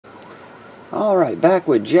Alright, back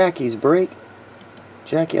with Jackie's break.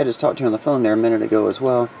 Jackie, I just talked to you on the phone there a minute ago as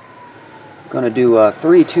well. Going to do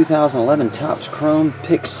 3 2011 Topps Chrome,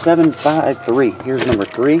 pick 753. Here's number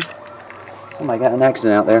 3. Somebody got an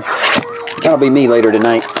accident out there. That'll be me later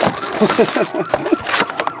tonight.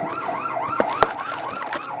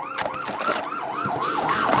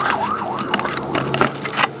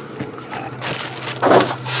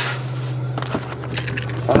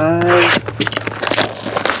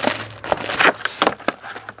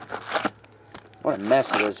 What a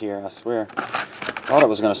mess it is here, I swear. Thought it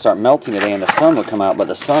was going to start melting today and the sun would come out, but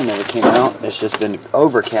the sun never came out. It's just been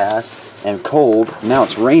overcast and cold. Now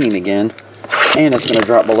it's raining again, and it's going to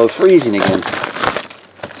drop below freezing again.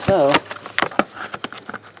 So,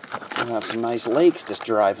 we'll have some nice lakes to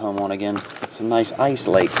drive home on again. Some nice ice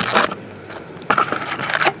lakes.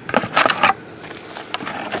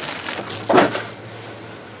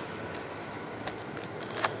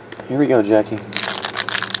 Here we go, Jackie.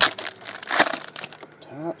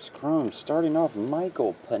 Topps Chrome, starting off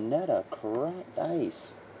Michael Pineda, cracked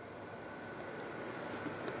ice.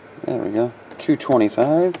 There we go.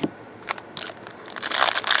 225.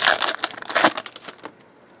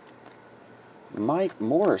 Mike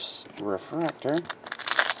Morse, refractor.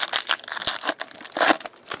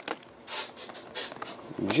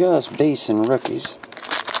 Just base and rookies.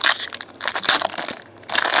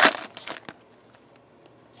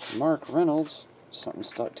 Mark Reynolds, something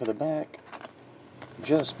stuck to the back.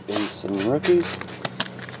 Just base and rookies.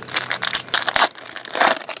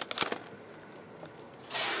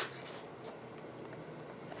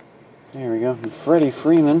 There we go. And Freddie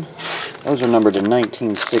Freeman. Those are numbered to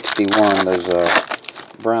 1961. Those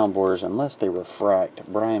brown borders, unless they refract.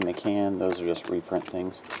 Brian McCann. Those are just reprint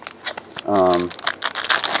things.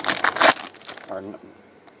 Or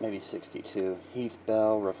maybe 62. Heath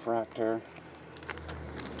Bell, refractor.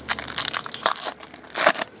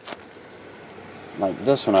 Like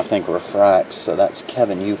this one, I think refracts, so that's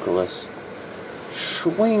Kevin Youkilis.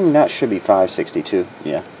 Swing, that should be 562,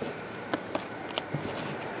 yeah.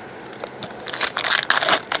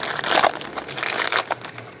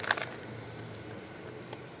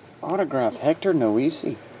 Autograph Hector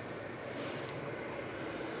Noesi.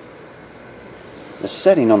 The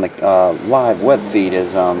setting on the live web feed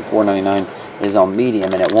is $4.99 is on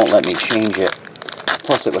medium, and it won't let me change it.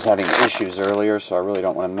 Plus, it was having issues earlier, so I really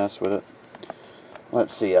don't want to mess with it.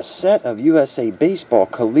 Let's see, a set of USA Baseball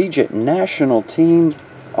Collegiate National Team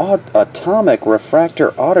Atomic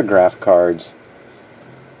Refractor Autograph cards.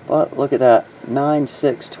 But look at that,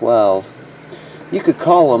 9/6/12. You could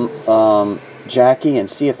call them, Jackie, and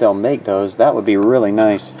see if they'll make those. That would be really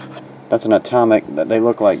nice. That's an Atomic, they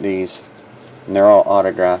look like these. And they're all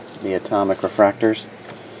autographed, the Atomic Refractors.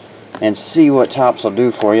 And see what Topps will do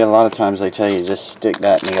for you. A lot of times they tell you just stick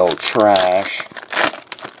that in the old trash.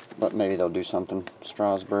 But maybe they'll do something.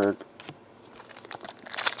 Strasburg.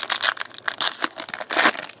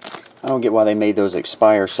 I don't get why they made those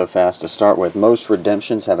expire so fast to start with. Most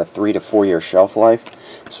redemptions have a 3 to 4 year shelf life.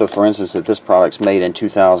 So for instance, if this product's made in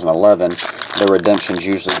 2011, the redemption's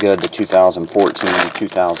usually good to 2014 and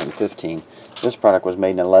 2015. This product was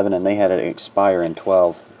made in 11 and they had it expire in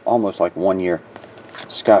 12. Almost like 1 year.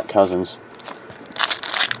 Scott Cousins.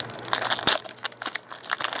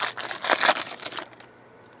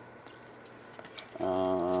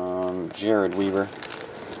 Jared Weaver.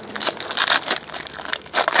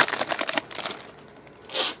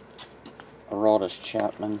 Aroldis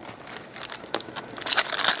Chapman.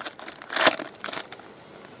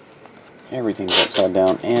 Everything's upside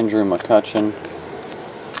down. Andrew McCutcheon.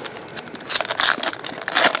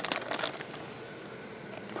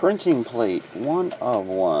 Printing plate, 1 of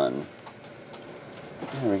 1.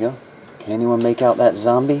 There we go. Can anyone make out that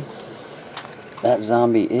zombie? That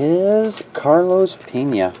zombie is Carlos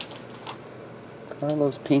Pena.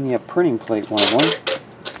 Carlos Pena printing plate, 1 of 1.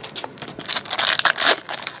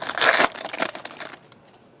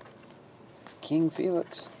 King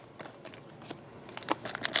Felix.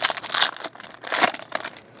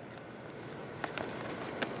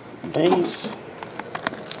 Base.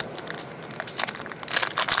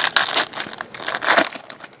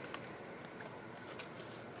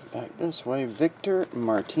 Back this way, Victor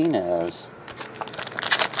Martinez.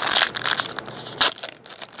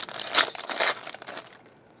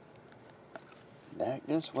 Back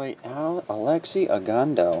this way, Alexi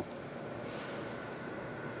Agando.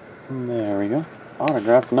 There we go.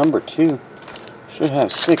 Autograph number 2. Should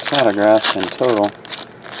have 6 autographs in total.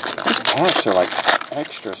 These packs are like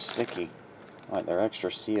extra sticky. Like they're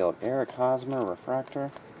extra sealed. Eric Hosmer,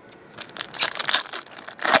 refractor.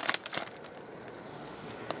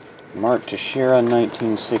 Mark Teixeira,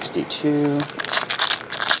 1962.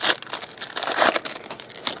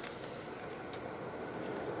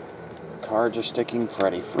 Cards are sticking.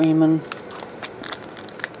 Freddie Freeman.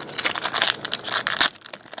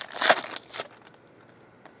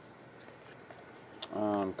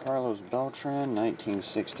 Carlos Beltran,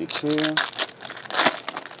 1962.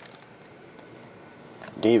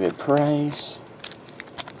 David Price.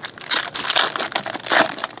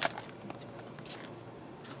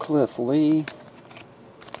 Cliff Lee.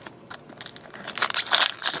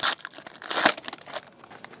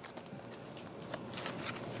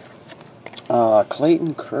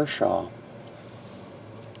 Clayton Kershaw.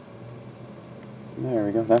 There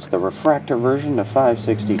we go. That's the refractor version of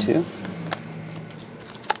 562.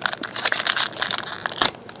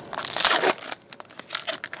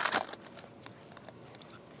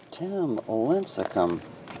 Tim Lincecum.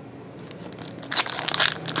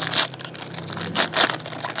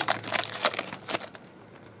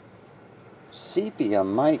 Sepia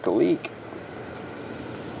Mike Leake.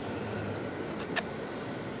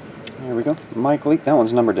 There we go. Mike Leake. That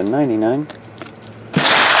one's numbered to 99.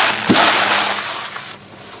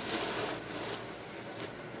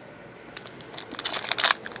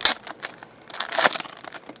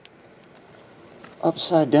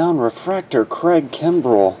 Upside down refractor Craig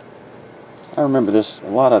Kimbrell. I remember this, a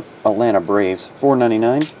lot of Atlanta Braves.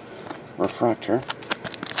 $4.99 refractor.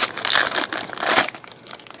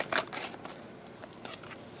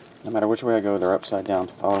 No matter which way I go, they're upside down.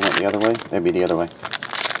 If I went the other way, they'd be the other way.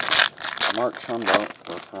 Mark Trumbo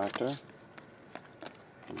refractor.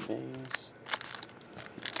 Base.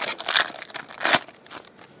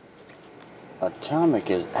 Atomic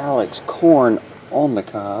is Alex Korn on the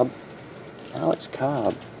Cobb. Alex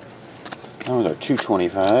Cobb. Those are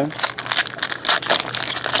 $2.25.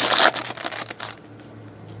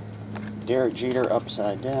 Derek Jeter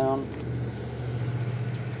upside down.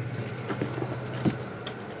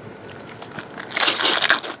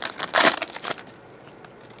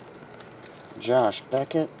 Josh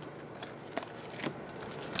Beckett.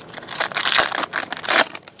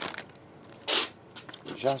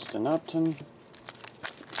 Justin Upton.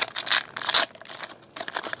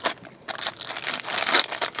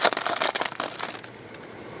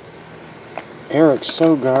 Eric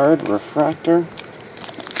Sogard refractor.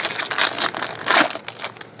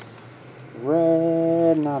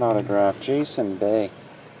 Red, not autographed. Jason Bay.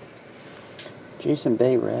 Jason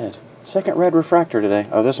Bay red. Second red refractor today.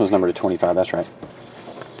 Oh, this one's numbered to 25. That's right.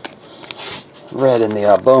 Red in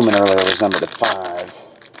the Bowman earlier was numbered to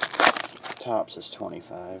 5. Tops is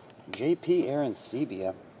 25. JP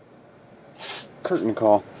Arancibia. Curtain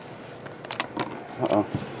call. Uh-oh.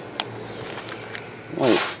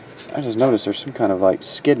 Wait. I just noticed there's some kind of like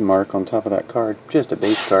skid mark on top of that card. Just a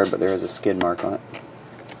base card, but there is a skid mark on it.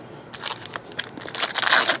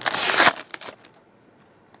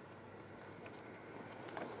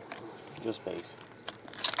 Just base.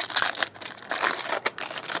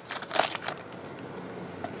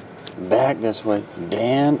 Back this way.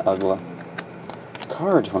 Dan Ugla.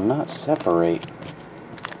 Cards will not separate.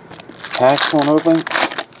 Packs won't open.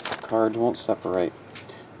 Cards won't separate.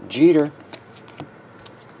 Jeter.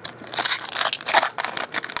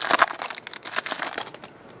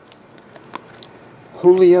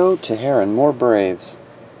 Julio Teheran, more Braves.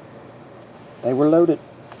 They were loaded.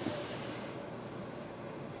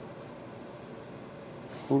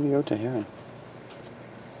 Julio Teheran.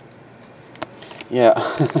 Yeah,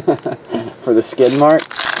 for the skid mark.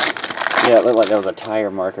 Yeah, it looked like there was a tire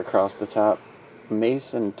mark across the top.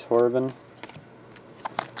 Mason Tobin.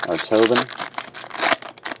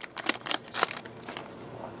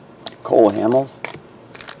 Cole Hamels.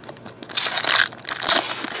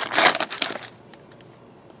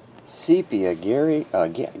 Sepia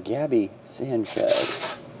Gabby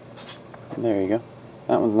Sanchez. There you go.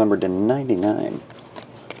 That one's numbered to 99.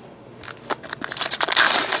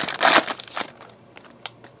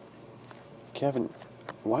 Kevin,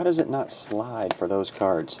 why does it not slide for those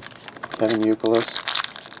cards? Kevin Youkilis.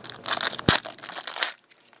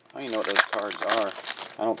 I don't even know what those cards are.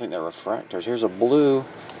 I don't think they're refractors. Here's a blue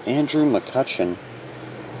Andrew McCutcheon.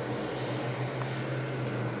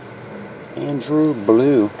 Andrew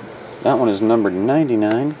Blue. That one is numbered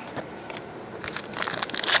 99.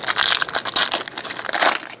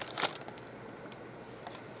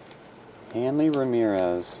 Hanley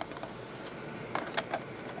Ramirez.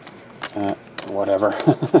 Whatever.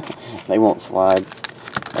 They won't slide.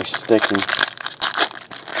 They're sticking.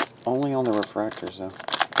 Only on the refractors, though.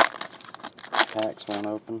 Packs won't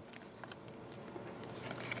open.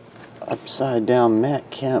 Upside down Matt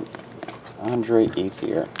Kemp. Andre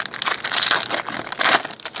Ethier.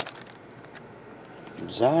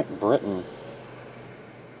 Zach Britton.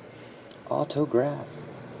 Autograph.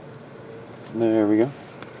 There we go.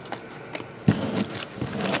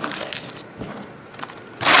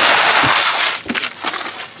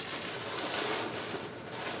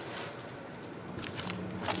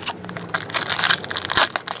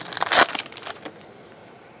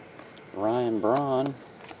 Ryan Braun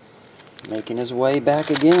making his way back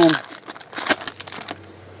again.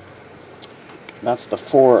 That's the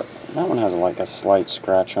 4. That one has like a slight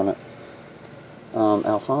scratch on it.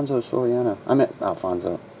 Alfonso Soriano. I meant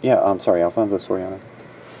Alfonso. Yeah, I'm sorry, Alfonso Soriano.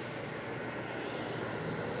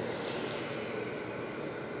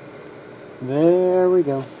 There we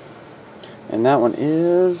go. And that one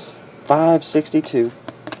is 562.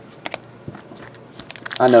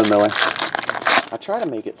 I know, Miller. I try to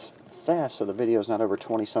make it fast so the video is not over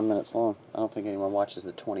 20-some minutes long. I don't think anyone watches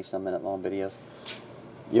the 20-some minute long videos.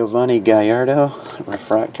 Giovanni Gallardo,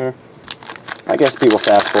 refractor. I guess people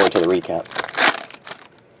fast forward to the recap.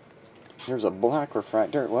 Here's a black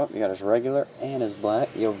refractor. Well, you got his regular and his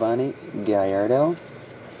black. Giovanni Gallardo.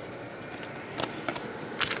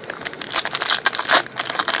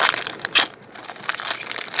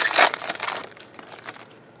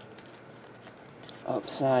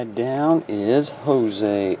 Upside down is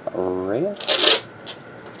Jose Reyes.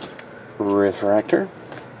 Refractor.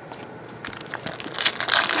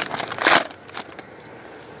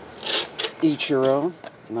 Ichiro,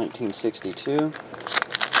 1962.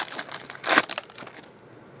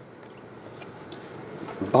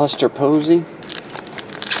 Buster Posey.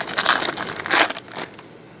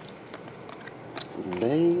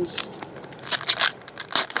 Bays.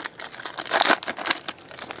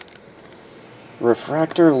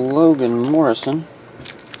 Refractor, Logan Morrison.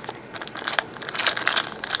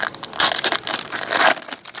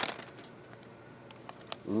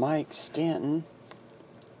 Mike Stanton.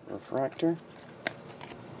 Refractor.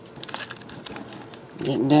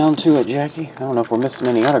 Getting down to it, Jackie. I don't know if we're missing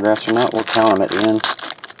any autographs or not. We'll count them at the end.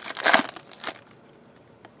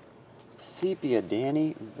 Sepia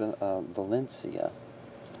Danny Valencia.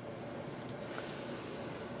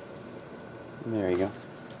 There you go.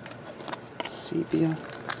 Sepia.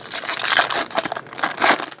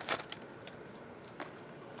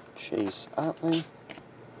 Chase Utley.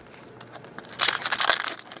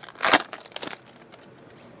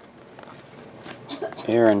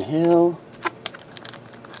 Aaron Hill.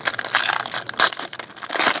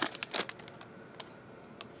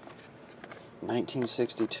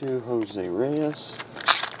 (1962) Jose Reyes.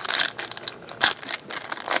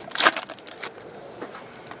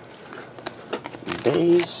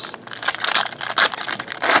 Base.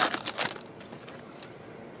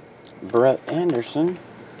 Brett Anderson.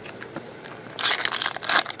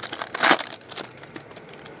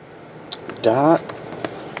 Doc.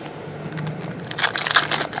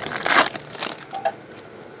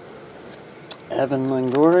 Evan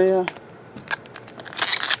Longoria.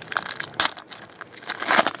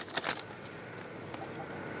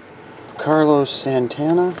 Carlos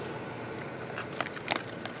Santana.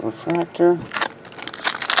 Refractor.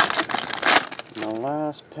 And the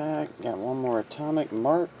last pack, got one more atomic.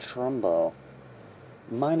 Mark Trumbo.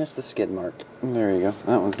 Minus the skid mark. There you go.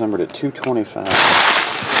 That one's numbered at 225.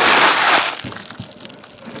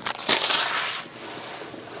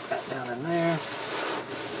 That down in there.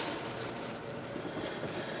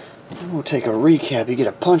 We'll take a recap. You get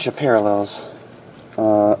a bunch of parallels.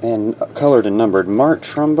 And colored and numbered. Mark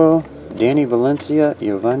Trumbo, Danny Valencia,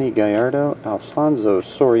 Giovanni Gallardo, Alfonso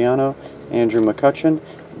Soriano, Andrew McCutcheon,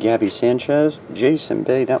 Gabby Sanchez, Jason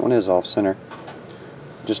Bay. That one is off center.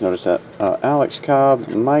 Just noticed that. Alex Cobb,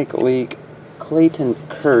 Mike Leake, Clayton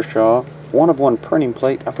Kershaw, 1/1 printing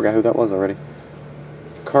plate. I forgot who that was already.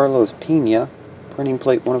 Carlos Pena, printing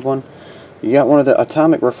plate 1/1. You got one of the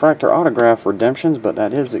Atomic Refractor autograph redemptions, but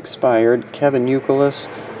that is expired. Kevin Youkilis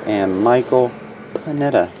and Michael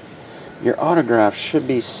Panetta. Your autograph should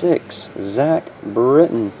be 6. Zach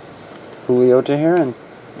Britton, Julio Teheran,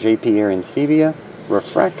 J.P. Arencibia,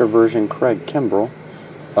 refractor version Craig Kimbrell,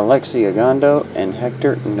 Alexi Agondo, and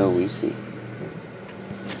Hector Noisi.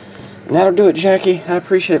 And that'll do it, Jackie. I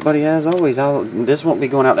appreciate it, buddy. As always, this won't be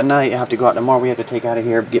going out tonight. I have to go out tomorrow. We have to take out of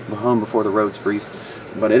here, get home before the roads freeze.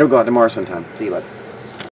 But it'll go out tomorrow sometime. See you, bud.